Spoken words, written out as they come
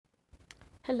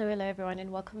Hello everyone,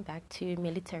 and welcome back to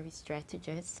Military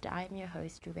Strategist. I'm your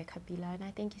host, Rebecca Bila, and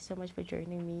I thank you so much for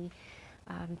joining me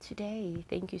today.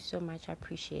 Thank you so much. I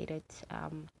appreciate it.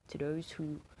 To those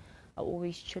who are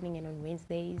always tuning in on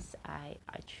Wednesdays, I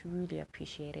truly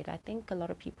appreciate it. I think a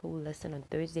lot of people will listen on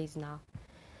Thursdays now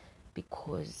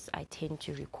because I tend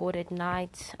to record at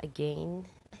night again.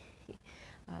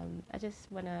 I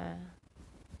just want to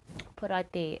put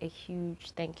out there a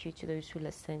huge thank you to those who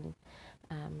listen.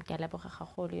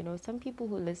 Some people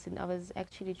who listen, I was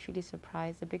actually truly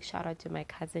surprised. A big shout out to my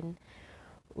cousin,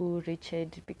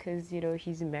 Richard, because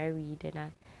he's married,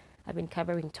 and I've been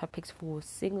covering topics for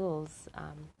singles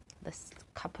this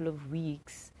couple of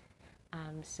weeks.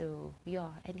 So yeah,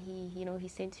 and he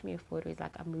sent me a photo. He's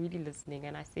like, I'm really listening,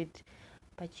 and I said,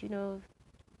 but you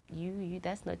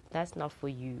that's not for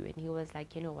you. And he was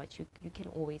like, you know what, you can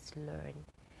always learn.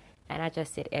 And I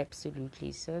just said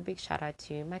absolutely. So a big shout out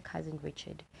to my cousin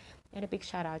Richard, and a big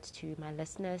shout out to my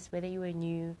listeners, whether you are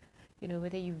new,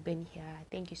 whether you've been here.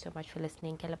 Thank you so much for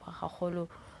listening.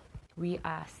 We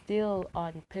are still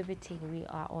on pivoting. We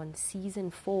are on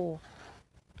season 4.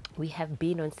 We have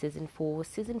been on season 4.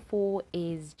 Season 4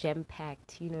 is jam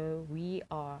packed. We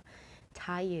are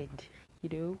tired.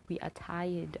 We are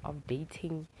tired of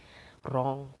dating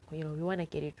wrong. We want to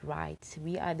get it right.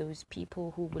 We are those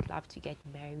people who would love to get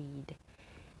married.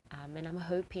 And I'm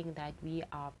hoping that we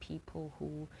are people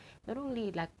who, not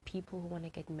only like people who want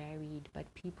to get married,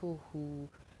 but people who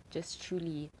just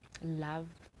truly love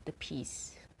the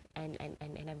peace and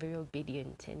are very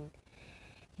obedient, and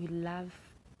you love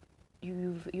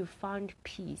you've found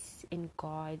peace in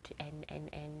God and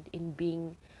in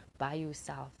being by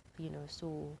yourself.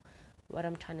 So what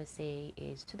I'm trying to say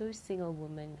is, to those single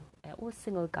women or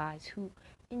single guys who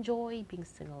enjoy being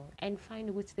single and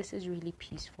find which this is really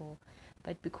peaceful,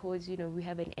 but because we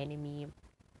have an enemy,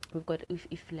 we've got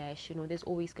flesh, there's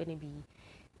always going to be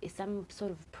some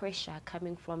sort of pressure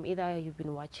coming from either you've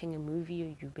been watching a movie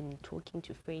or you've been talking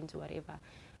to friends or whatever.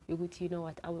 You know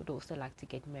what, I would also like to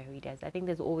get married. As I think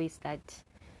there's always that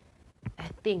a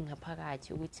thing apart, I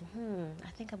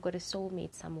think I've got a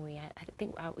soulmate somewhere. I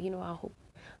think I hope,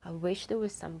 I wish there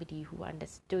was somebody who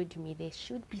understood me. There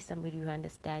should be somebody who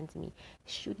understands me.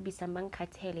 There should be someone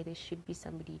katele. There should be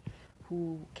somebody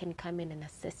who can come in and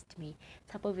assist me,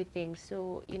 type of a thing.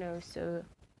 So so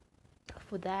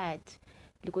for that,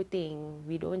 the good thing,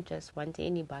 we don't just want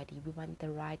anybody. We want the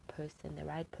right person. The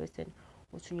right person,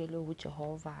 with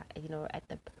Jehovah, at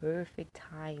the perfect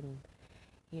time.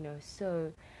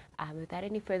 So without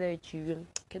any further ado,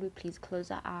 can we please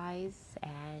close our eyes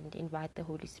and invite the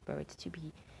Holy Spirit to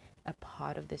be a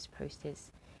part of this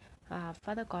process.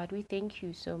 Father God, we thank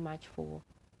you so much for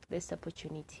this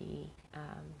opportunity.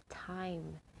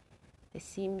 Time, there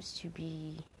seems to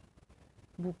be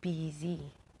busy.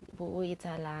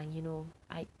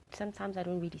 I sometimes I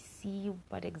don't really see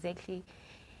what exactly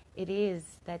it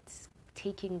is that's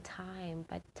taking time,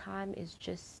 but time is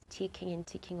just ticking and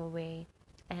ticking away.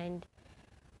 And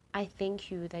I thank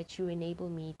you that you enable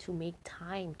me to make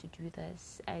time to do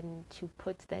this and to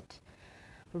put that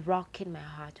rock in my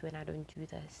heart when I don't do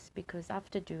this. Because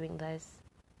after doing this,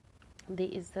 there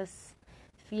is this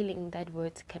feeling that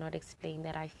words cannot explain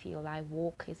that I feel. I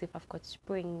walk as if I've got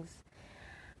springs,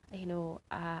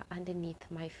 underneath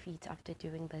my feet after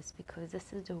doing this, because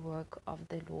this is the work of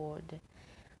the Lord.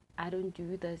 I don't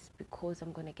do this because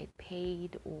I'm going to get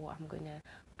paid, or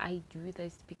I do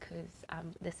this because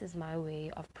this is my way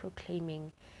of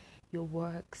proclaiming your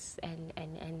works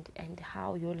and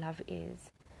how your love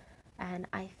is. And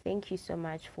I thank you so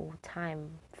much for time,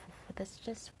 for this,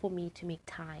 just for me to make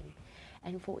time,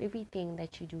 and for everything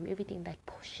that you do, everything that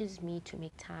pushes me to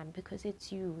make time, because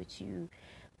it's you.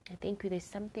 I thank you. There's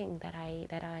something that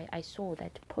I saw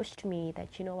that pushed me, that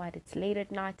it's late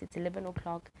at night, it's 11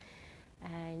 o'clock,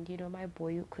 and my boy,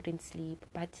 you couldn't sleep,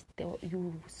 but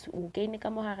you gained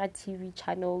TV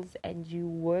channels and you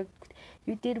worked,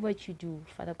 you did what you do,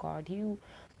 Father God. You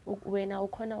when I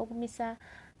ukumisa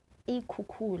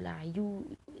ikukula,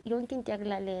 you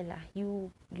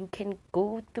can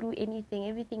go through anything.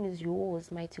 Everything is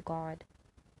yours, mighty God.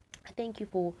 I thank you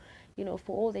for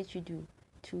for all that you do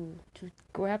to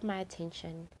grab my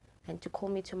attention and to call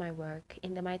me to my work.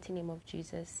 In the mighty name of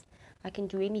Jesus, I can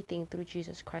do anything through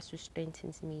Jesus Christ who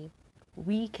strengthens me.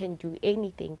 We can do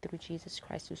anything through Jesus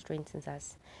Christ who strengthens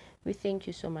us. We thank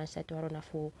you so much, Satorona,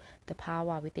 for the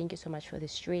power. We thank you so much for the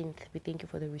strength. We thank you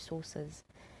for the resources.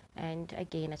 And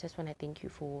again, I just want to thank you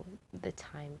for the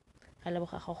time.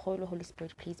 Holy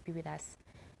Spirit, please be with us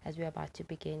as we're about to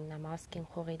begin. I'm asking,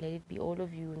 Jorge, let it be all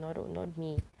of you, not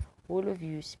me. All of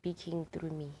you speaking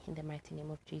through me. In the mighty name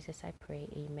of Jesus, I pray.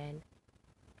 Amen.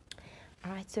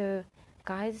 All right, so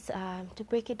guys, to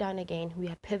break it down again, we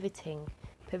are pivoting.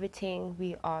 Pivoting,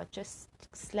 we are just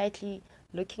slightly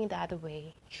looking the other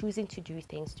way, choosing to do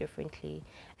things differently.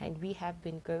 And we have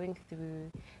been going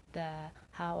through the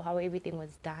how everything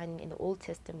was done in the Old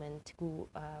Testament,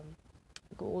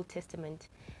 Old Testament,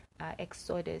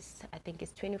 Exodus, I think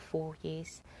it's 24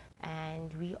 years,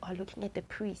 and we are looking at the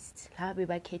priests.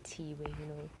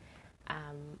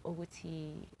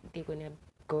 Ukuthi they're gonna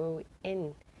go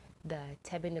in the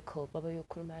tabernacle.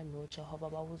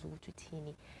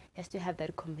 Has to have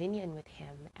that communion with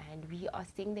him, and we are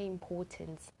seeing the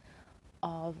importance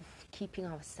of keeping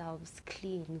ourselves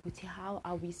clean. How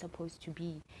are we supposed to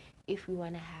be if we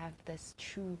want to have this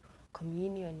true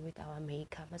communion with our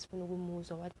maker?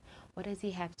 What does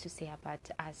he have to say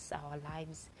about us, our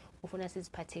lives?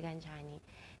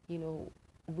 You know,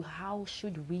 how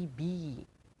should we be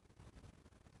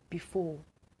before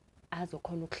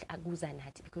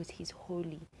because he's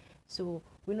holy? So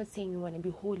we're not saying we want to be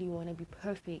holy, we want to be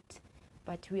perfect,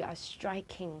 but we are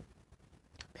striking.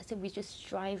 That's it. We're just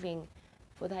striving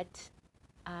for that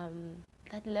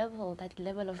that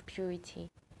level of purity,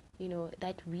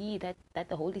 that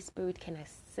the Holy Spirit can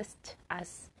assist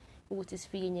us with this.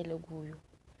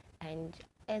 And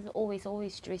as always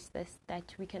stress this,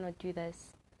 that we cannot do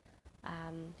this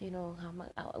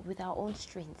with our own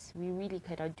strength. We really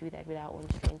cannot do that with our own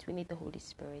strength. We need the Holy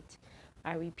Spirit.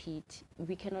 I repeat,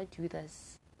 we cannot do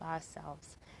this by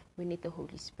ourselves. We need the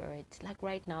Holy Spirit. Like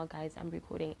right now, guys, I'm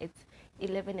recording. It's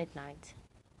 11 at night,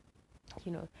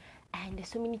 and there's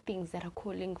so many things that are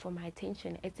calling for my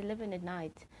attention. It's 11 at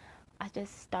night. I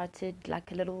just started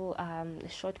like a little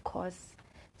short course.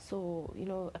 So,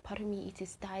 a part of me is to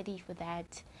study for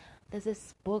that. There's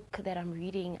this book that I'm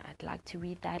reading. I'd like to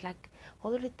read that. Like,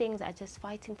 all of the things are just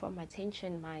fighting for my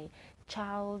attention. My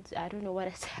child, I don't know what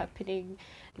is happening,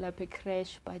 like a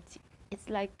crash, but it's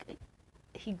like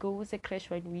he goes a crash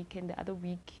one week and the other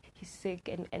week he's sick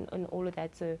and all of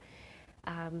that. So,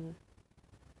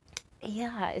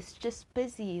 yeah, it's just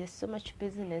busy. There's so much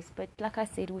busyness. But like I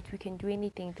said, we can do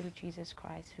anything through Jesus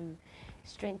Christ who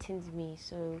strengthens me.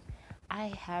 So I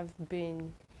have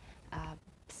been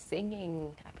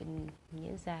singing. I've been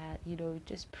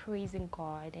just praising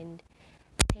God and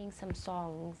playing some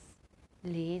songs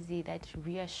lazy that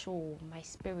reassure my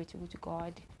spirit to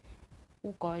God.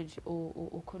 Oh God,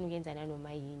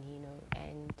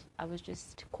 and I was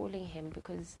just calling him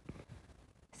because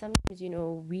sometimes,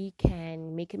 we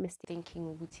can make a mistake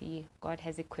thinking God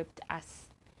has equipped us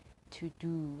to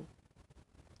do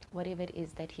whatever it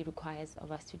is that he requires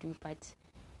of us to do, but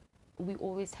we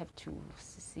always have to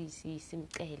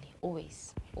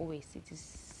always it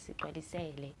is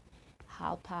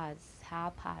help us.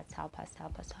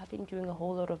 So I've been doing a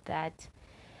whole lot of that,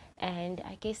 and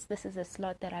I guess this is a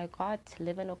slot that I got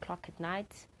 11 o'clock at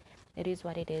night. It is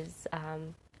what it is.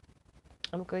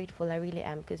 I'm grateful, I really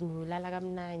am, because I'm gonna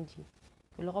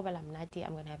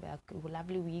have a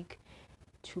lovely week.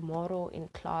 Tomorrow in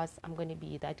class I'm gonna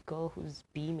be that girl who's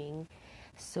beaming.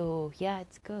 So yeah,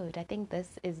 it's good. I think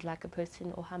this is like a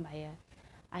person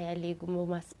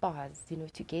spas,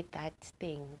 to get that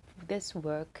thing. This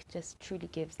work just truly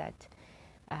gives that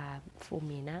for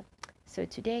me now. So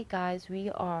today, guys, we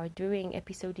are doing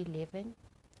episode 11.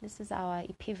 This is our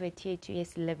pivot here to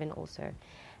S11 also,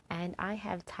 and I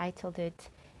have titled it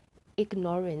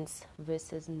Ignorance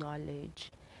versus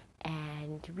Knowledge.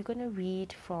 And we're going to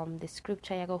read from the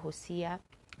scripture Yago Hosea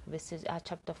verses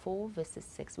chapter 4 verses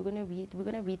 6. We're going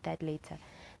to read that later.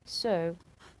 So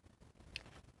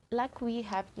like we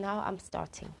have now, I'm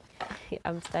starting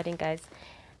guys.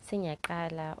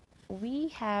 We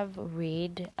have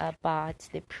read about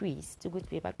the priests,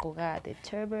 the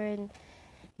turban,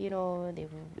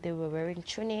 they were wearing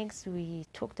tunics. We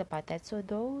talked about that. So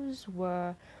those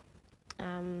were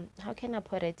how can I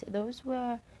put it? Those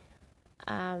were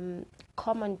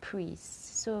common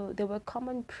priests. So there were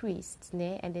common priests,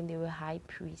 and then there were high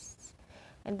priests.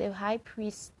 And the high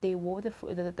priests, they wore the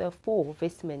four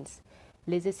vestments.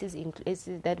 This is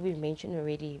that we've mentioned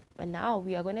already. But now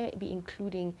we are going to be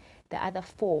including the other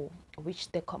four,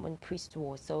 which the common priest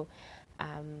wore. So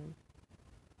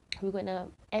we're going to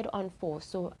add on four.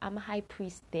 So I'm a high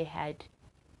priest. They had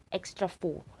extra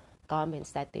four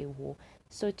garments that they wore.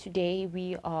 So today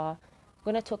we are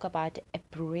going to talk about a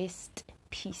breast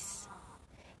piece,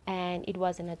 and it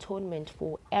was an atonement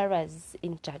for errors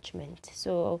in judgment.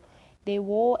 So they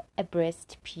wore a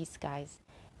breast piece, guys,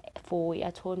 for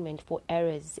atonement for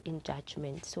errors in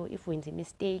judgment. So if when the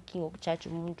mistaking or judge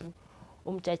you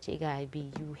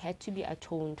had to be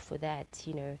atoned for that,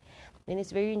 and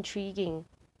it's very intriguing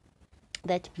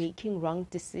that making wrong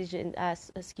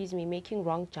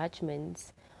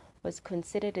judgments was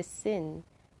considered a sin,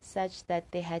 such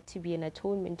that there had to be an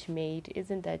atonement made.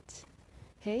 Isn't that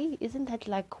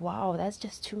like, wow, that's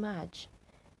just too much,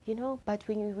 But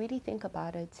when you really think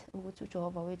about it, ukuthi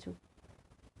uJehova wethu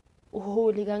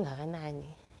uholy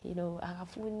kangakanani,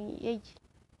 akafuni,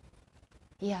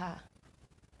 yeah,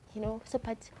 so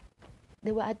but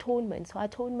there were atonements. So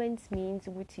atonements means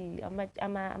ukuthi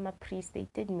ama priests, they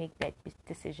did make bad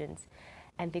decisions,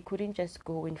 and they couldn't just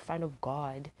go in front of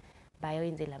God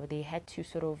bayoyenzela, but they had to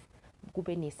sort of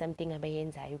kube something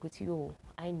abayenzayo ukuthi, yo,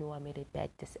 I know I made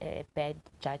a bad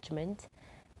judgment,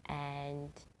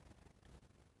 and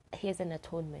here's an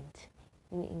atonement.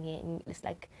 It's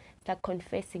like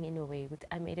confessing in a way, with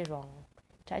I made a wrong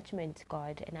judgment,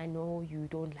 God, and I know you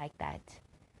don't like that.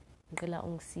 And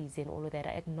all of that,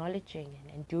 acknowledging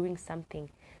and doing something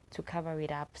to cover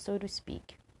it up, so to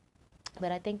speak.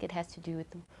 But I think it has to do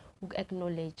with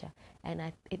acknowledge,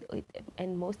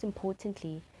 and most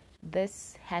importantly,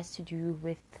 this has to do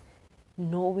with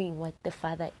knowing what the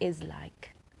Father is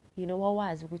like. What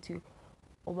was ukuthi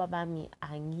ubabami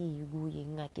angiyi kuye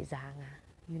ngingagezanga,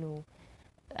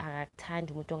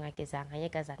 akakuthandi umuntu ongagezanga,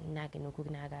 angeke aze akunake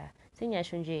nokukunaka.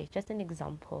 Sengiyasho nje, just an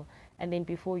example. And then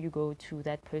before you go to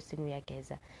that person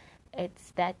uyageza,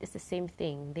 it's the same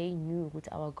thing. They knew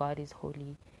that our God is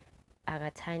holy.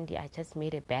 Akathandi, I just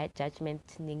made a bad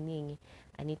judgment,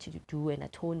 I need to do an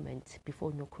atonement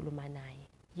before nokhuluma naye.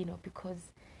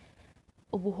 Because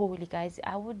ubuholy, guys,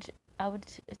 I would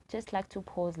just like to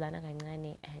pause lana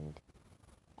kancane,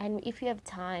 and if you have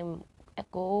time,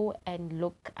 go and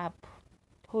look up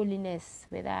holiness,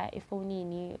 whether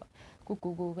efonini,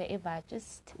 Google, wherever,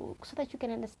 just so that you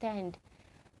can understand,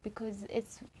 because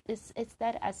it's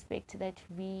that aspect that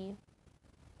we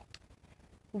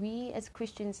as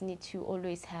Christians need to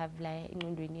always have, like,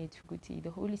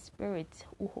 the Holy Spirit,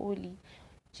 holy,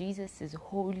 Jesus is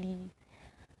holy,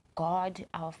 God,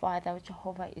 our Father,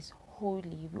 Jehovah, is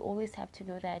holy. We always have to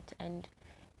know that, and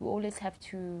we always have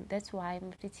to. That's why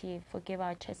I'm pretty forgive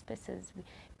our trespasses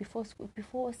before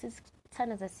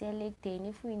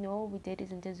if we know we did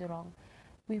isn't wrong,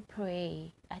 we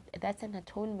pray. That's an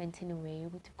atonement in a way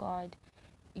with God.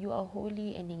 You are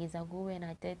holy, and and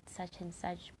I did such and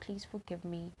such. Please forgive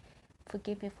me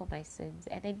for my sins,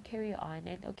 and then carry on.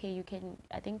 And okay, you can.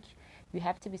 I think you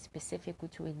have to be specific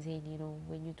with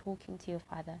when you're talking to your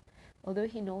Father, although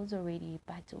He knows already.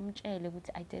 But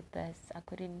I did this. I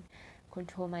couldn't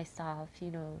control myself.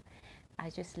 I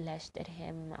just lashed at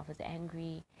Him. I was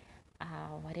angry.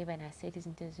 Whatever, and I said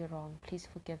isn't wrong. Please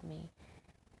forgive me.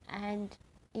 And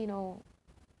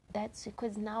that's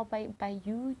because now by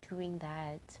you doing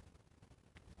that,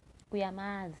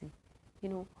 uyamazi,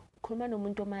 khuluma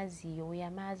nomuntu omaziyo,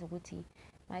 uyamazi ukuthi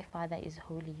my Father is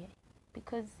holy.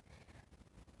 Because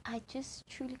I just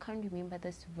truly can't remember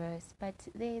this verse, but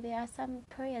there are some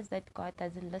prayers that God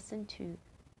doesn't listen to.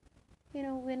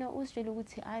 When uzwele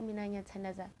ukuthi mina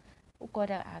ngiyathandaza uGod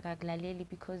akakulaleli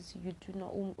because you do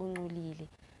not ungcolile,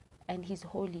 and He's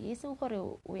holy. Isho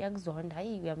gore uyakuzonda,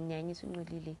 hayi uyamnyanyisa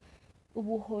ungcolile.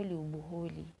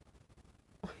 Ubuholy.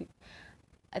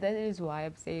 That is why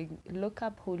I'm saying, look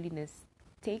up holiness.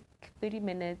 Take 30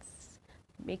 minutes,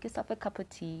 make yourself a cup of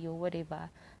tea or whatever,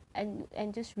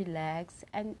 and just relax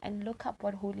and look up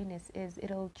what holiness is.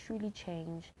 It'll truly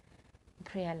change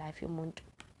prayer life, your month,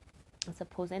 I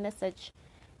suppose. And as such,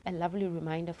 a lovely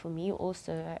reminder for me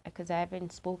also, because I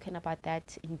haven't spoken about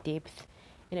that in depth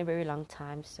in a very long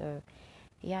time. So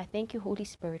yeah, thank you, Holy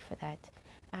Spirit, for that.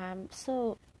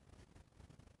 So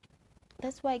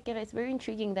that's why, again, it's very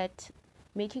intriguing that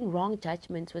making wrong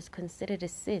judgments was considered a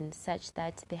sin, such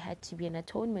that there had to be an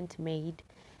atonement made,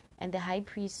 and the high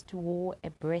priest wore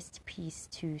a breastpiece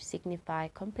to signify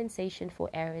compensation for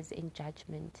errors in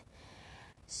judgment.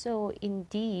 So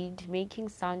indeed, making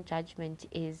sound judgment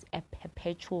is a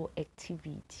perpetual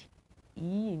activity.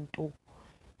 You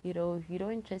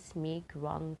don't just make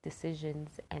wrong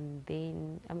decisions and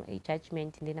then a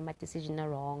judgment and then a decision are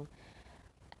wrong.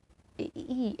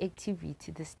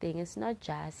 Activity, this thing, it's not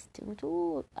just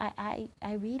I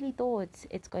really thought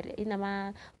it's got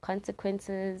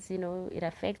consequences, it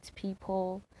affects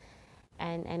people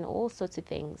and all sorts of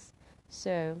things.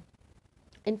 So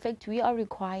in fact, we are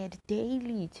required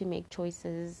daily to make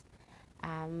choices,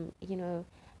 to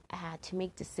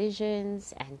make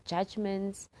decisions and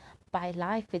judgments by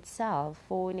life itself.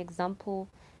 For an example,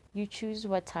 you choose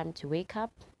what time to wake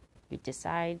up, you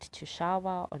decide to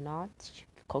shower or not, you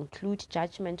conclude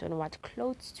judgment on what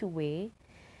clothes to wear,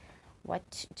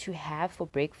 what to have for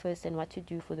breakfast, and what to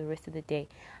do for the rest of the day.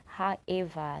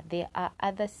 However, there are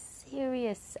other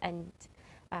serious and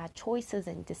choices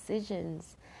and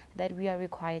decisions that we are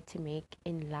required to make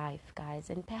in life, guys,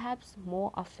 and perhaps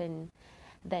more often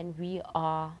than we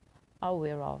are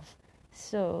aware of.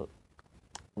 So,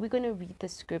 we're going to read the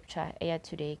scripture here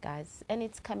today, guys, and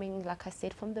it's coming, like I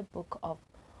said, from the book of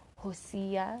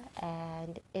Hosea,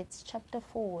 and it's chapter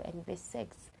 4 and verse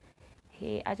 6.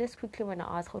 Hey, I just quickly want to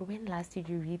ask, when last did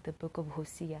you read the book of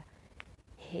Hosea?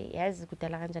 Hey,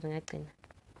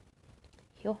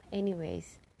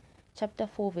 anyways, chapter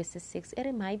 4 verses 6.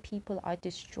 My people are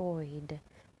destroyed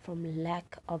from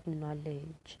lack of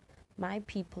knowledge. My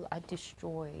people are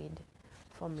destroyed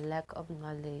from lack of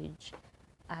knowledge.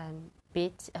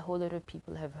 Bet a whole lot of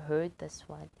people have heard this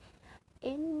one.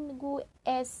 In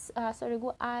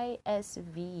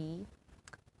ISV,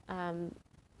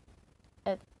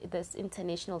 this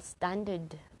international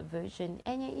standard version,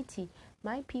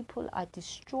 my people are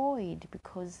destroyed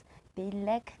because they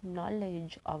lack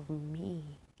knowledge of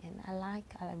me. And I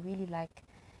really like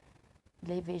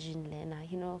Levision Lena,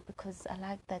 because I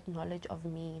like that knowledge of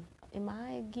me. In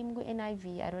my Gimgo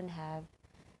NIV, I don't have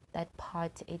that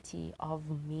part 80 of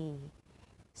me.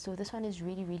 So this one is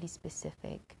really, really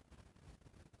specific.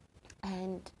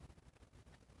 And,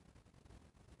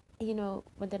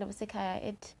 when then I was like,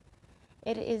 it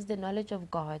is the knowledge of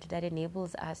God that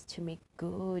enables us to make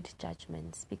good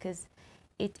judgments, because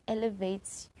it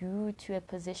elevates you to a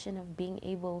position of being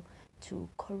able to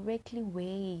correctly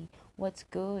weigh what's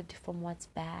good from what's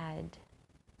bad.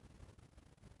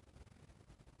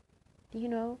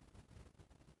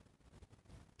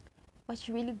 What's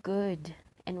really good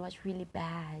and what's really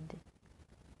bad.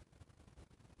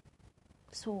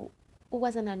 So,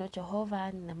 ukwazana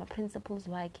noJehova nama-principles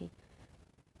wakhe,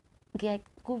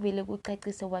 kuvele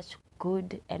kucacise what's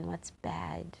good and what's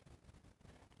bad.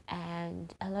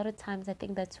 And a lot of times I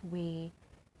think that's where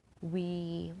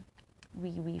we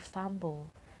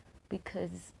fumble,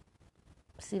 because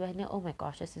oh my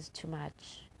gosh, this is too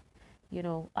much.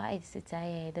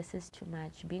 This is too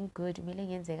much. Being good,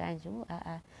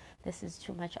 this is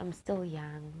too much. I'm still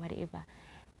young, whatever.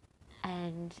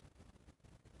 And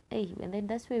then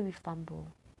that's where we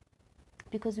fumble,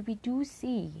 because we do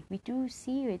see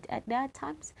it. There are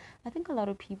times, I think a lot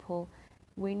of people,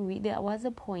 there was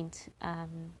a point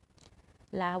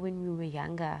when we were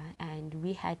younger and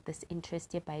we had this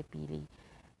interest by Billy,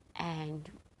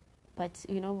 but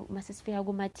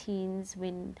my teens,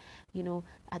 when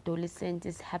adolescent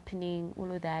is happening,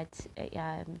 all of that,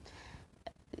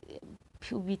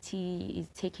 puberty is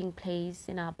taking place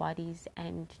in our bodies,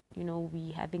 and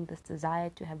we having this desire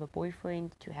to have a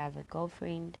boyfriend, to have a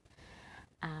girlfriend,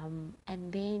 and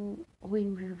then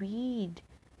when we read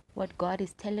what God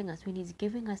is telling us, when He's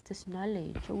giving us this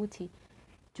knowledge,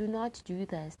 do not do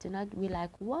this, we're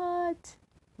like, what?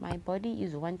 My body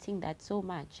is wanting that so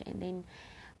much. And then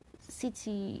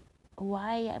sithi,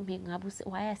 why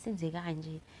asenze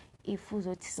kanje if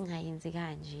uzothi singayenzi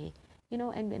kanje,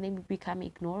 and then we become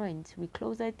ignorant. We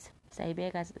close it,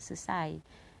 sayibeka as a society,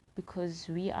 because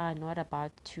we are not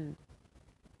about to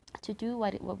do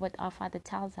what our Father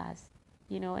tells us,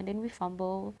 and then we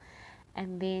fumble,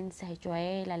 and then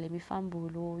sayijwayela le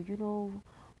mifambulo,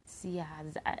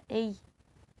 siyazi,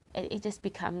 it just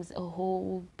becomes a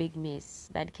whole big mess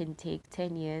that can take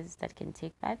 10 years, that can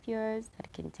take 5 years,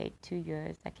 that can take 2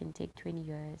 years, that can take 20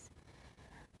 years.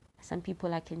 Some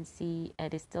people I can see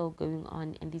it is still going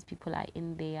on, and these people are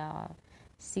in their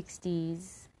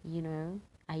 60s,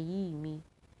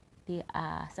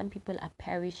 some people are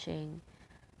perishing,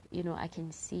 I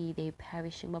can see they're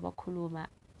perishing, Baba Kuluma,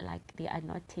 like they are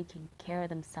not taking care of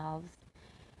themselves.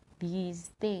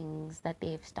 These things that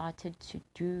they've started to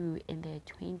do in their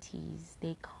 20s,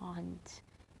 they can't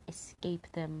escape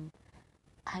them.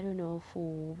 I don't know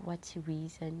for what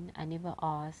reason, I never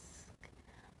ask,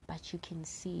 but you can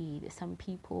see some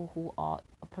people who are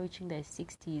approaching their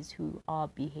 60s who are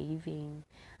behaving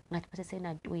like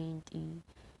 20,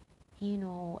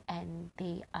 and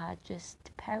they are just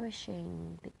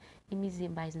perishing. The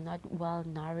imizimba is not well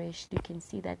nourished. You can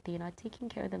see that they're not taking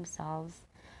care of themselves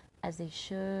as they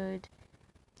should.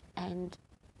 And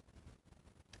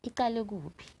it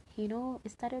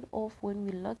started off when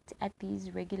we looked at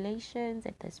these regulations,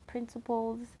 at these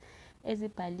principles, and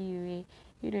we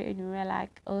were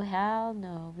like, oh hell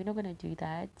no, we're not gonna do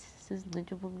that. This is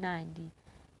 90,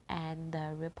 and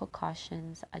the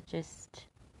repercussions are just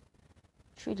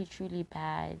truly, truly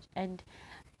bad. And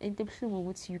in the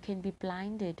words, you can be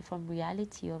blinded from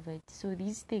reality of it. So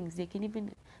these things, they can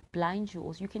even blind you,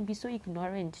 or you can be so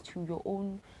ignorant to your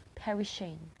own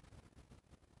perishing.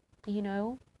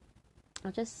 I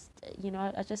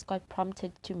just got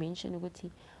prompted to mention,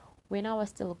 Uguti, when I was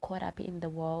still caught up in the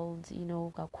world,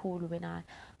 kakhulu, when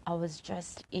I was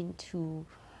just into,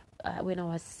 when I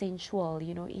was sensual,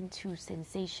 into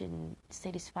sensation,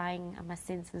 satisfying my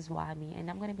senses wami. And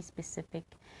I'm going to be specific.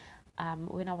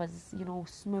 When I was,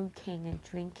 smoking and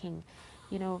drinking,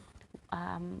 you know,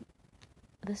 um,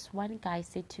 this one guy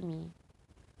said to me,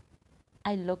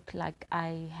 I look like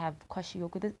I have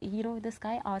kwashiorkor. This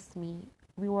guy asked me,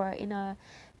 we were in not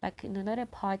a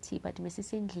party, but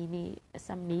Mrs. Ndlini,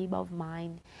 some neighbor of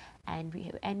mine, and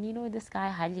this guy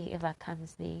hardly ever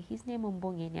comes there. His name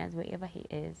Umbongeni, as wherever he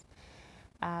is.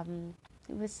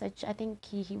 It was such, I think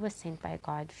he was sent by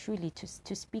God, surely,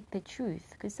 to speak the truth,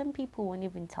 because some people won't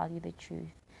even tell you the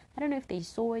truth. I don't know if they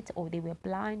saw it or they were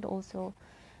blind also.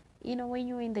 When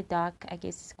you're in the dark, I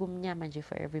guess it's gumnyama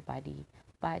for everybody.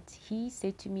 But he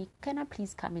said to me, can I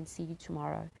please come and see you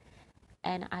tomorrow?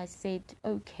 And I said,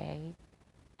 okay.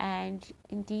 And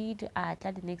indeed, I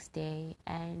tried the next day,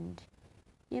 and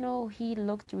he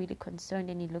looked really concerned,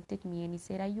 and he looked at me and he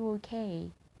said, are you okay?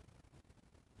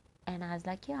 And I was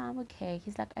like, yeah, I'm okay.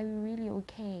 He's like, are you really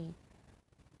okay?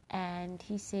 And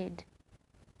he said,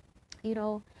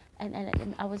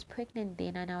 and I was pregnant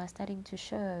then, and I was starting to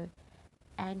show.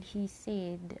 And he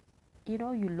said, you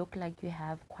look like you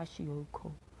have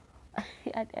kwashiorkor.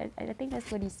 I think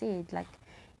that's what he said, like,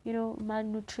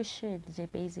 malnutrition,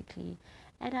 basically.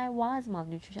 And I was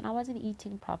malnutrition. I wasn't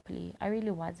eating properly. I really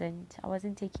wasn't. I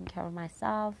wasn't taking care of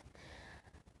myself.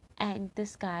 And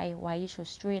this guy, Waisho,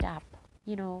 straight up,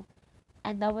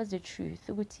 and that was the truth.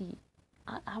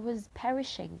 I was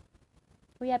perishing.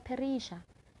 We are perisha.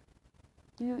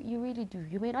 You really do.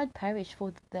 You may not perish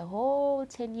for the whole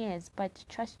 10 years, but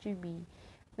trust you me,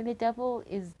 when the devil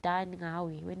is done,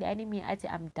 when the enemy, I say,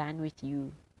 I'm done with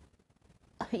you,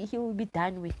 he will be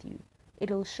done with you.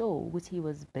 It'll show what he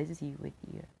was busy with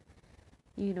you.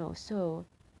 So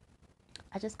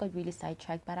I just got really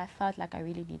sidetracked, but I felt like I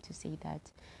really need to say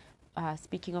that.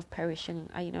 Speaking of perishing,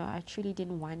 I truly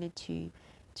didn't want it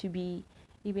to be,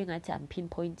 even at I'm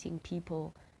pinpointing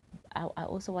people. I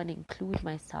also want to include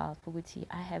myself.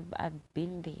 I've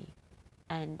been there,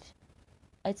 and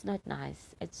it's not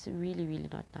nice. It's really, really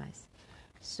not nice.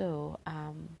 So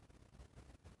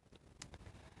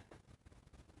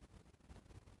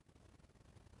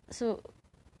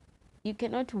you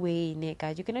cannot weigh,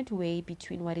 guys. You cannot weigh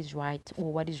between what is right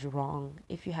or what is wrong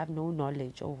if you have no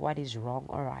knowledge of what is wrong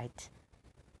or right.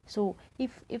 So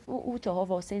if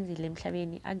uJehova usenzile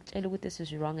emhlabeni akutshela ukuthi this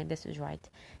is wrong and this is right,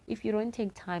 if you don't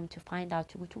take time to find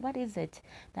out what is it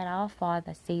that our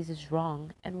Father says is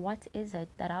wrong and what is it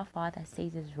that our Father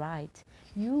says is right,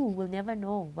 you will never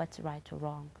know what's right or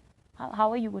wrong.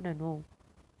 How are you gonna know?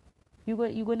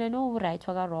 You're gonna know right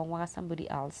or wrong while somebody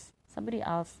else.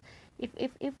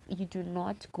 If you do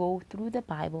not go through the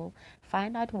Bible,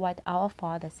 find out what our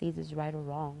Father says is right or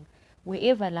wrong.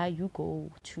 Wherever you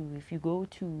go to, if you go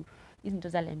to izinto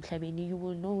zala emhlabeni, you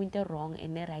will know the wrong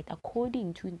and the right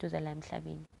according to izinto zala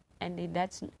emhlabeni. And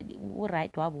that's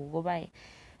right wabo.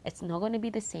 It's not going to be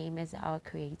the same as our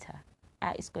Creator.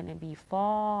 It's going to be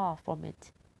far from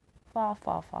it. Far,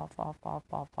 far, far, far, far,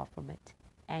 far, far from it.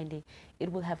 And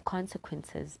it will have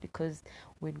consequences, because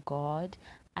when God,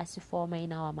 as to form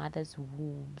in our mother's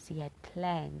wombs, he had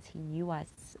plans. He knew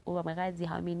us.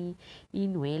 How many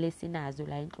inwele sinazo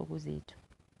la inhloko zethu.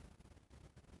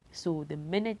 So the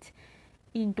minute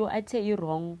into athe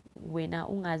wrong, wena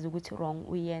ungazi ukuthi wrong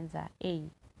uyenza,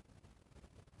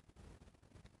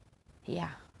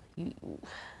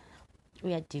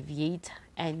 we are deviate,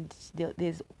 and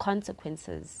there's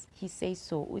consequences. He says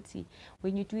so. Uthi,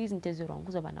 when you do izinto wrong,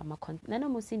 kuzoba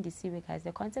namasindisiwe, guys.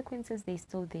 The consequences, they're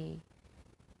still there.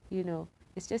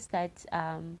 It's just that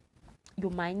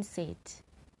your mindset,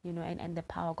 and the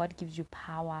power. God gives you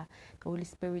power. The Holy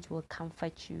Spirit will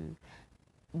comfort you.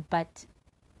 But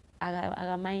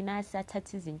akamayinasi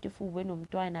athatha izinto if ube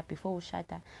nomntwana before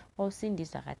ushada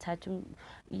wawusindiswa kathathu,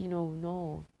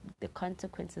 no, the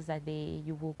consequences are there.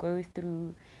 You will go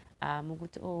through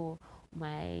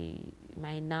my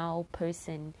now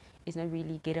person is not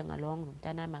really getting along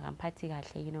nomntwana makamphathi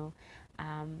kahle,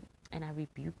 and I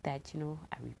rebuke that.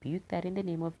 I rebuke that in the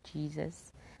name of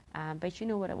Jesus. But you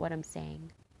know what I'm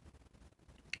saying.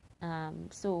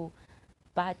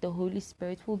 But the Holy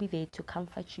Spirit will be there to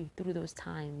comfort you through those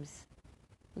times.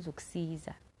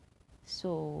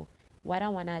 So what I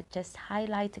want to just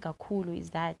highlight kakulu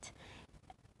is that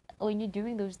when you're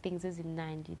doing those things as in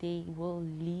 90, they will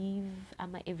leave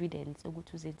evidence.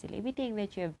 Everything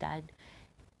that you have done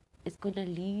is going to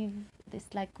leave this,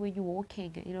 like when you're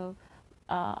walking,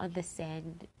 on the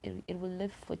sand, it will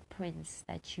leave footprints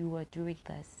that you were doing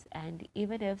this. And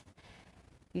even if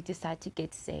you decide to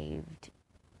get saved,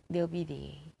 they'll be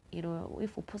there. You know,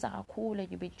 if we put a cool and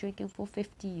you've been drinking for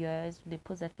 50 years, they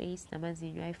put a face, you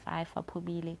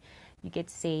get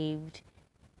saved.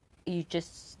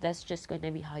 That's just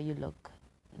gonna be how you look.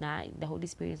 Nah, the Holy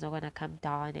Spirit is not gonna come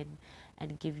down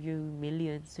and give you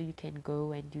millions so you can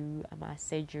go and do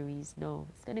surgeries. No,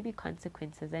 it's gonna be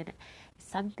consequences, and it's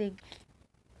something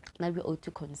that we ought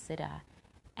to consider.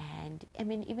 And I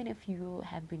mean, even if you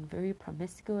have been very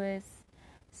promiscuous,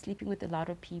 sleeping with a lot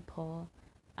of people,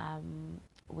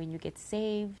 when you get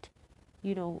saved,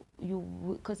 you know,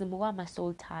 because the more my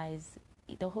soul ties,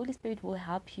 the Holy Spirit will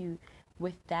help you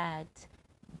with that.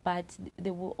 But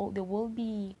there will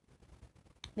be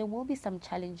some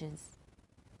challenges,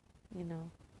 you know.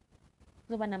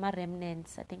 Kuzoba nama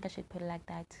remnants, I think I should put it like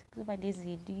that. Kuzoba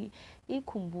nezinto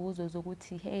ikhumbuzo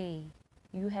zokuthi, hey,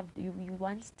 you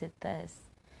once did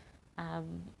this,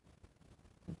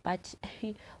 but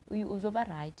uzoba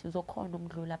right, uzokhona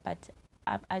ukudlula. But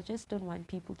I just don't want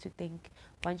people to think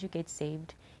once you get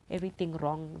saved, everything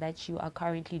wrong that you are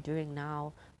currently doing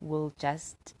now will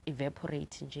just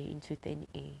evaporate into thin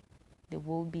air. There's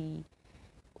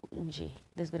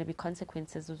going to be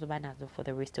consequences for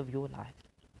the rest of your life.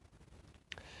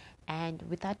 And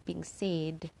with that being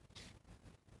said,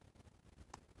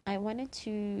 I wanted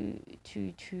to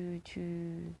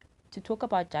talk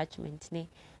about judgment.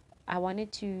 I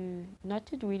wanted to not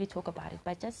to really talk about it,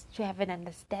 but just to have an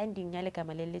understanding.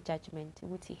 Judgment.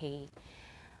 Hey,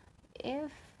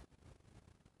 if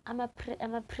I'm a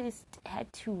priest,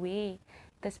 had to wear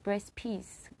this breast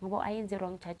piece, I ain't the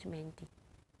wrong judgment.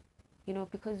 You know,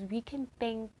 because we can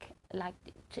think like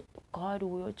God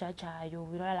will judge you.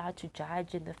 We're not allowed to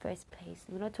judge in the first place.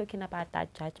 We're not talking about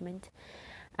that judgment.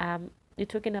 We're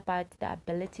talking about the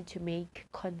ability to make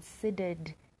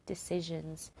considered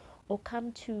decisions or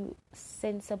come to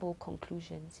sensible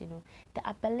conclusions. You know, the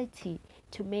ability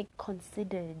to make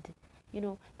considered. You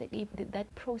know,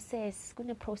 that process.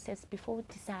 Gonna process before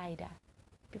decide.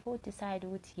 Before decide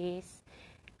what yes.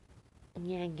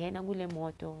 Ngiyangena kule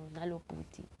moto nalo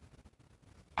bhuti.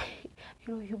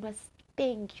 You know, you must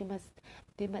think.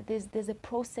 There's a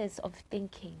process of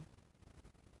thinking.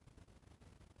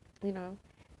 You know,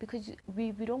 because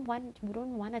we don't want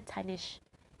to tarnish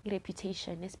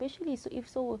reputation, especially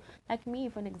if like me,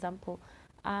 for an example,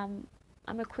 I'm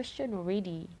a Christian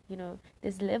already. You know,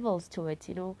 there's levels to it.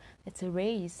 You know, it's a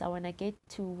race. I want to get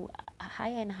to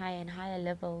higher and higher and higher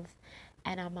levels,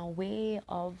 and I'm aware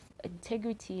of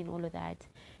integrity and all of that.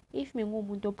 If me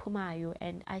ngumuntu ophumayo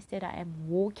and I said I am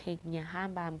walking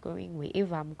ngiyahamba, I'm going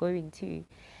wherever I'm going to,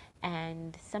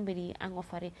 and somebody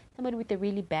with a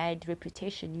really bad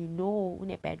reputation, you know,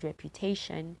 a bad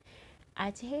reputation,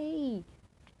 I'd say, hey,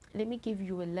 let me give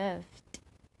you a lift.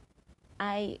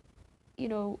 I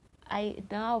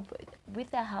now,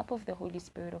 with the help of the Holy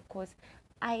Spirit, of course,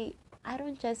 I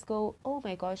don't just go, oh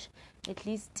my gosh, at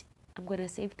least I'm gonna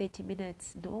save 30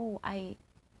 minutes. No, I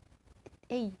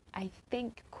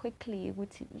think quickly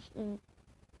with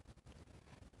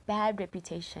bad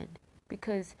reputation,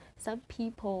 because some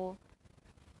people,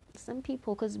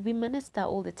 because we minister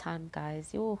all the time,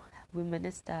 guys. We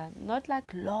minister, not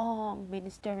like long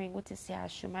ministering, what to say,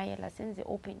 Shumaya, since the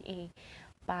open air,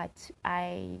 but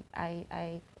I,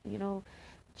 you know,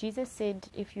 Jesus said,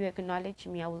 if you acknowledge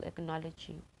me, I will acknowledge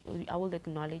you. I will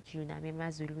acknowledge you.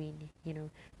 You know,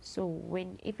 so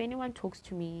if anyone talks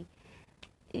to me,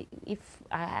 if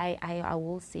I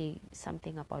will say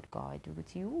something about God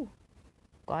with you.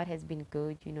 God has been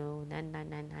good, you know,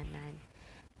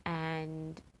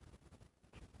 and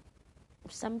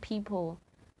some people,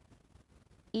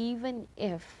 even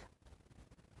if,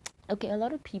 okay, a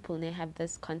lot of people, they have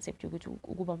this concept, you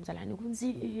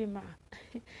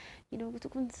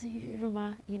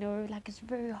know, like it's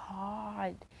very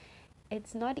hard.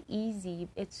 It's not easy.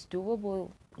 It's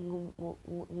doable.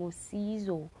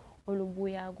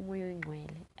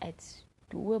 It's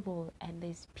doable, and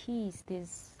there's peace.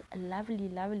 There's lovely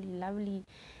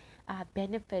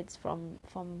benefits from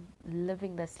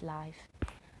living this life.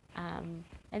 And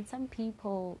some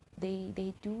people,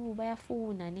 they do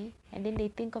and then they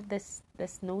think of this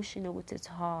notion of which is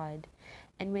hard.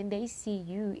 And when they see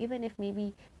you, even if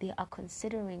maybe they are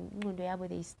considering,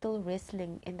 they're still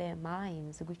wrestling in their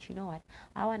minds, which, you know what,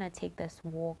 I want to take this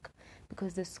walk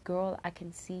because this girl, I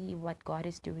can see what God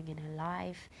is doing in her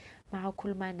life. You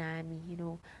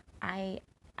know, I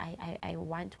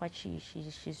want what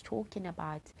she's talking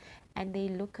about. And they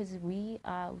look, as we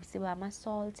say my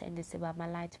salt and they say my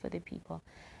light for the people.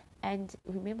 And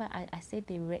remember, I said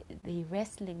they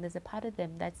wrestling. There's a part of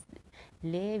them that's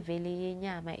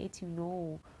it's, you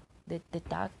know, the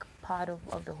dark part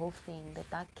of the whole thing, the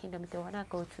dark kingdom. They want to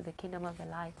go to the kingdom of the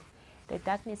light. the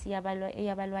darkness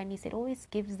iyabalwanisa. It always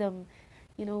gives them,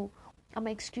 an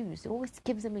excuse. It always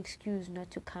gives them excuse not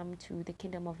to come to the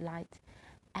kingdom of light.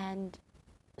 And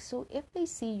so if they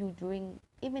see you doing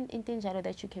even into njalo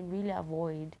that you can really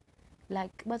avoid,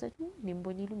 like bazothi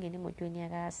nimbonile ungena emotweni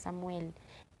yaka Samuel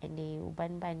and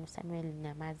ubani Samuel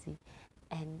namazi,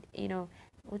 and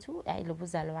uthi ayi lo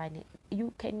buzalwane,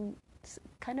 you can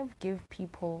kind of give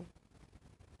people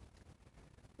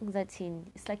that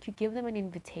it's like you give them an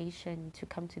invitation to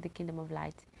come to the kingdom of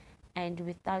light, and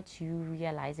without you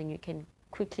realizing, you can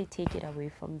quickly take it away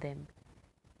from them,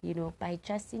 by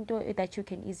just into that you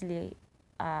can easily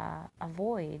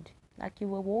avoid. Like you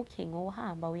were walking,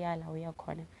 uhamba uyala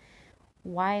uyakhona,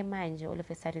 why manje all of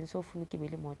a sudden so ufuna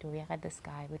ukugibela imoto uyaka this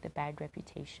guy with a bad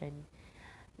reputation,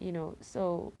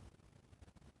 so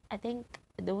I think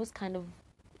those kind of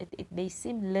they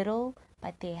seem little,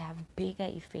 but they have bigger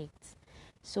effects.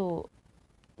 So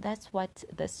that's what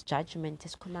this judgment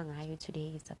is kumangayo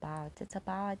today is about. It's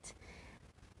about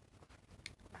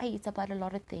a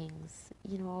lot of things,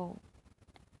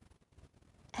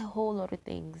 a whole lot of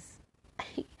things.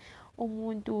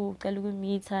 Umuntu uqala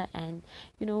ukumita, and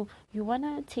you want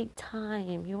to take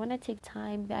time.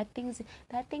 There are things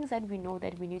that we know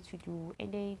that we need to do,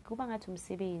 and they kuba ngathi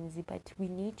umsebenzi, but we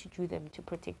need to do them to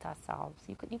protect ourselves.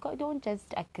 You don't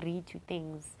just agree to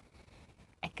things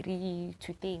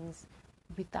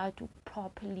without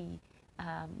properly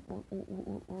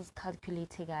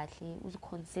uzicalculate kahle,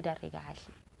 uziconsider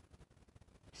kahle.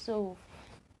 So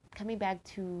coming back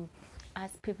to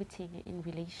us pivoting in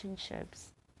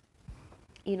relationships,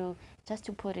 just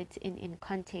to put it in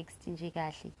context nje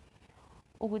kahle,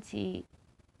 ukuthi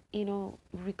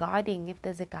regarding if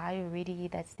there's a guy already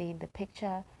that's there in the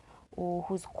picture, or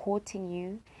who's courting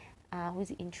you,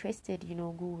 who's interested,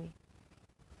 kuwe,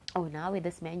 or now with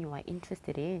this man you are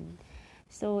interested in.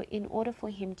 So in order for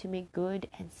him to make good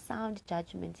and sound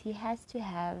judgments, he has to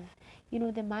have,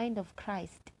 the mind of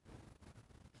Christ.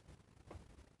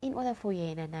 In order for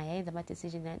yena naye yenza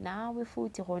decision that now we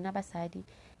futhi rona basadi,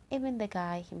 even the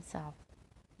guy himself,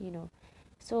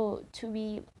 so to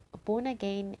be born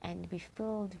again and be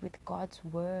filled with God's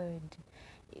word,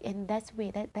 and that's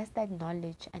that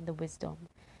knowledge and the wisdom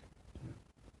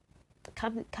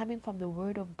coming from the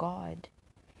word of God.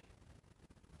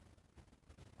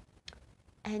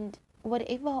 And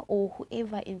whatever or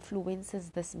whoever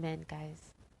influences this man,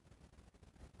 guys,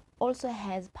 also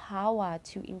has power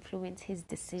to influence his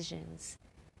decisions,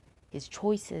 his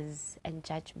choices and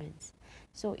judgments.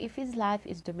 So if his life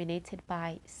is dominated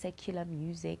by secular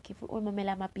music, if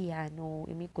umamela amapiano,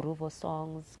 imigroove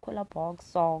songs, kola box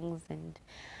songs, and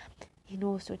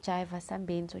so jiva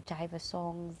sambeni, so jiva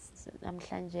songs,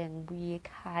 namhlanje ngibuye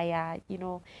ekhaya,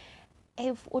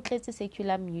 if utletse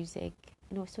secular music,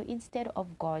 so instead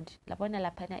of God, labona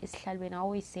laphana esihlalweni, I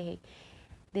always say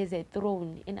there's a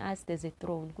throne in us. There's a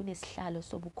throne. Kunesihlalo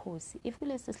sobukhosi. If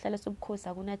kulesi sihlalo sobukhosi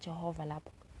akuna Jehovah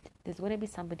lapho, there's going to be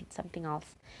something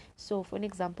else. So for an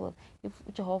example, if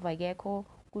Jehovah gekho,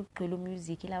 kugqila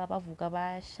music laba bavuka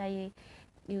bashaye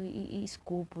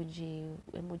isigubhu nje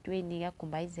emotweni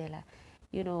yagumbayizela,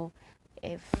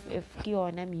 if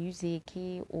kuyona music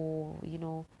or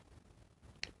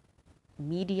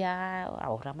media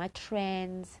or ama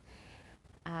trends,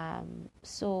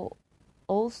 so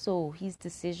also his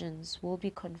decisions will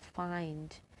be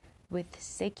confined with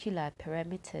secular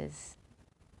parameters.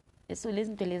 So lezi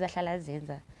zinto lezi ahlala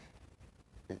zenza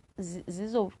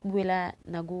zizobuela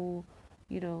naku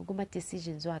kuma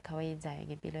decisions wakhe awayenzayo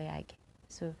ngempilo yakhe.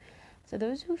 So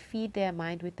those who feed their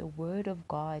mind with the word of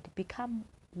God become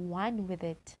one with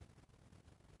it.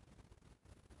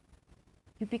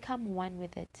 You become one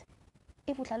with it.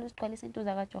 If uhlala uzigcwalisa into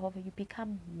zakaJehova, you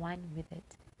become one with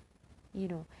it.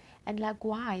 And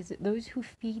likewise, those who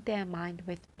feed their mind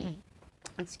with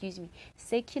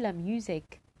secular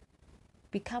music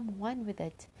become one with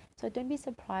it. So don't be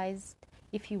surprised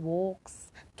if he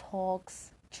walks,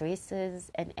 talks,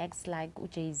 dresses, and acts like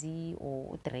Jay-Z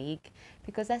or Drake,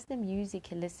 because that's the music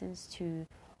he listens to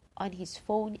on his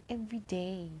phone every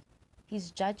day.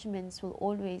 His judgments will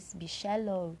always be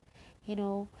shallow,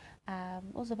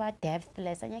 also about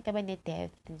depthless, and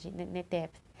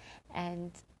depth,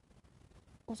 and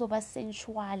also about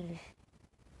sensual.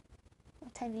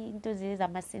 Uthanda into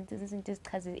zama-senses, izinto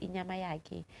ezichaza inyama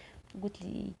yakhe,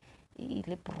 ukuthi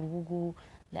le bhruku,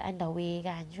 le underwear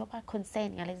kanje, yoba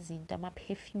concern ngalezi zinto,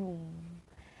 ama-perfume,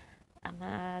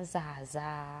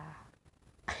 amazaza,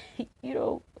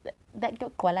 that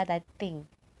kuyogqwala that thing.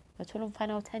 Uthola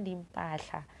umfana uthanda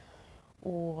impahla,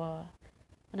 or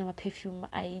unama-perfume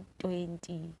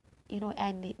ayi-20,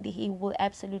 and he will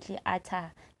absolutely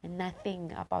utter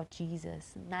nothing about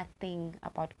Jesus, nothing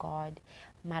about God.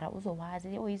 Mara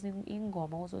uzowazi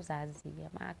ingoma uzozazi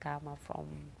amagama from,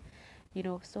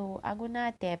 so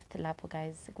akuna depth lapho,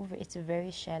 guys. It's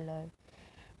very shallow.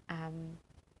 um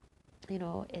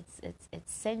it's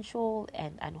sensual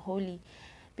and unholy,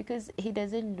 because he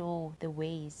doesn't know the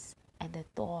ways and the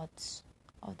thoughts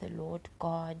of the Lord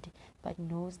God, but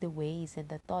knows the ways and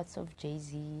the thoughts of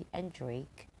Jay-Z and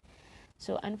Drake.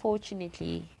 So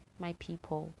unfortunately, my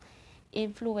people,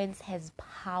 influence has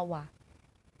power.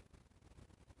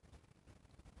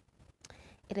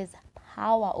 It is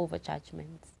power over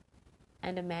judgment.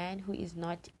 And a man who is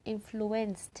not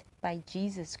influenced by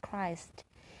Jesus Christ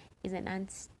is an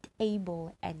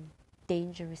unstable and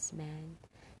dangerous man.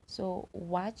 So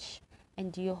watch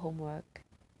and do your homework.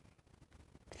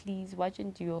 Please watch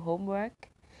and do your homework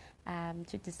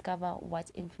to discover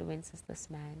what influences this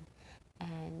man.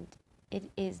 And it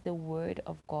is the word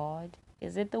of God.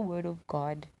 Is it the word of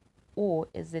God, or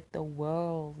is it the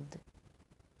world?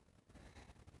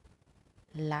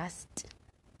 Lust,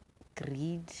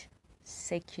 greed,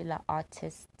 secular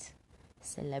artists,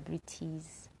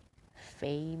 celebrities,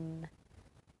 fame,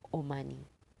 or money?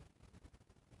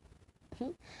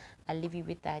 I'll leave you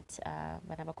with that.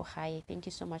 Thank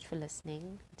you so much for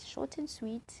listening. It's short and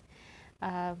sweet.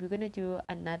 We're going to do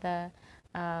another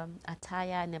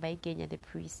Ataya Nabaikenya the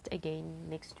priest again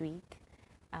next week.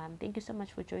 Thank you so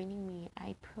much for joining me.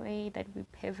 I pray that we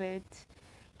pivot.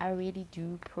 I really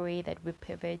do pray that we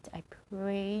pivot. I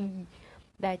pray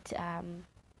that our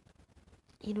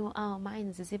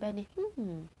minds is even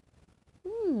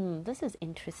this is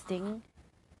interesting.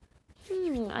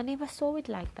 I never saw it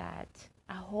like that.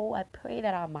 I pray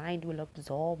that our mind will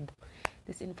absorb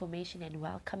this information and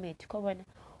welcome it.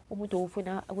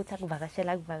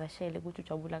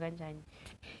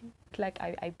 Like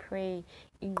I pray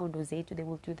ingqondo zethu they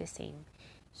will do the same.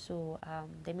 So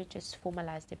let me just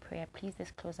formalize the prayer. Please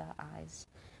let's close our eyes.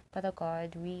 Father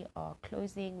God, we are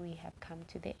closing. We have come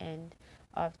to the end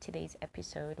of today's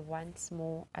episode. Once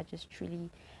more, I just truly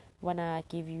want to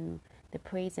give you the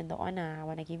praise and the honor. I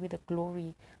want to give you the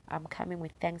glory. I'm coming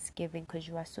with thanksgiving because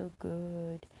you are so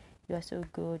good. You are so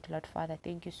good, Lord Father.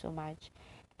 Thank you so much.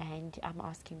 And I'm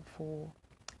asking for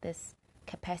this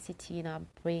capacity in our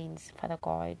brains, Father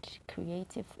God.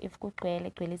 Creative, if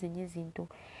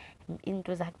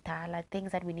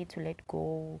things that we need to let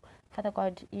go. Father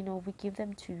God, we give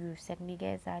them to you.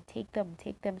 Take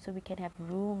them so we can have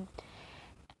room.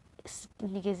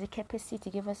 Capacity,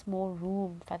 give us more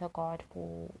room, Father God,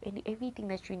 for everything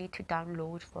that you need to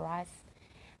download for us.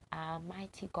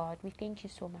 Mighty God, we thank you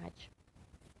so much.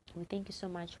 We thank you so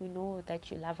much. We know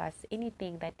that you love us.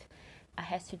 Anything that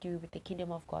has to do with the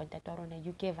kingdom of God, that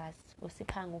you give us.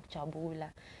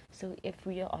 So if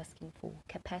we are asking for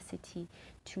capacity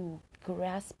to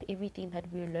grasp everything that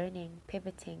we're learning,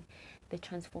 pivoting, the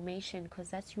transformation, because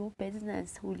that's your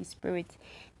business, Holy Spirit.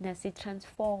 Now say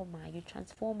you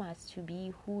transform us to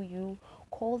be who you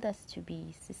called us to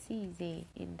be.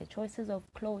 In the choices of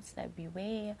clothes that we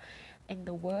wear, in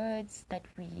the words that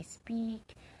we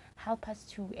speak. Help us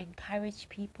to encourage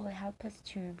people. Help us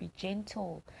to be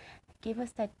gentle. Give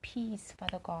us that peace,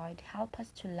 Father God. Help us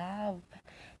to love.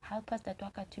 Help us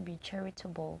to be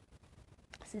charitable.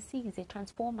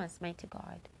 Transform us, mighty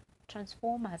God.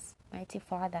 Transform us, mighty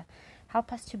Father.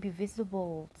 Help us to be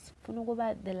visible.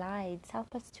 The lights.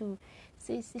 Help us to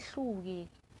say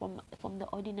from the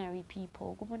ordinary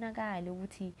people.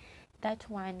 That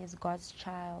one is God's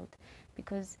child.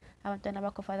 Because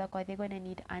Father God, they're going to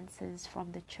need answers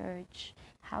from the church.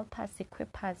 Help us,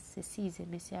 equip us,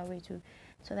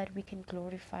 so that we can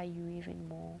glorify you even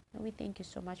more. And we thank you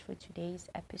so much for today's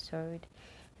episode.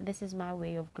 And this is my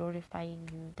way of glorifying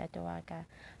you, Datowaga.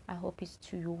 I hope it's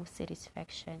to your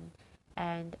satisfaction.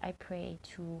 And I pray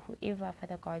to whoever,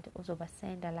 Father God, also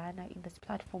send Alana in this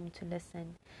platform to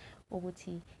listen.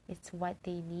 Obuti, it's what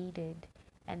they needed.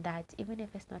 And that even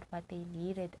if it's not what they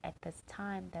needed at this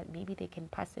time, that maybe they can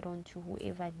pass it on to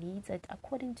whoever needs it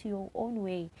according to your own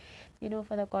way.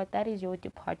 Father God, that is your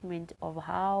department of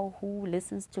who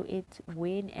listens to it,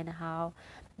 when and how.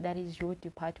 That is your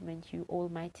department, you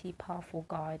almighty, powerful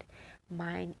God.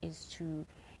 Mine is to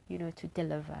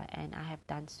deliver, and I have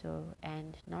done so,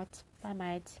 and not by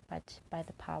might, but by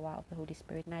the power of the Holy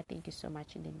Spirit. And I thank you so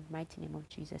much in the mighty name of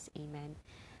Jesus. Amen.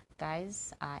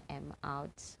 Guys, I am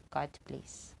out. God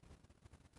bless.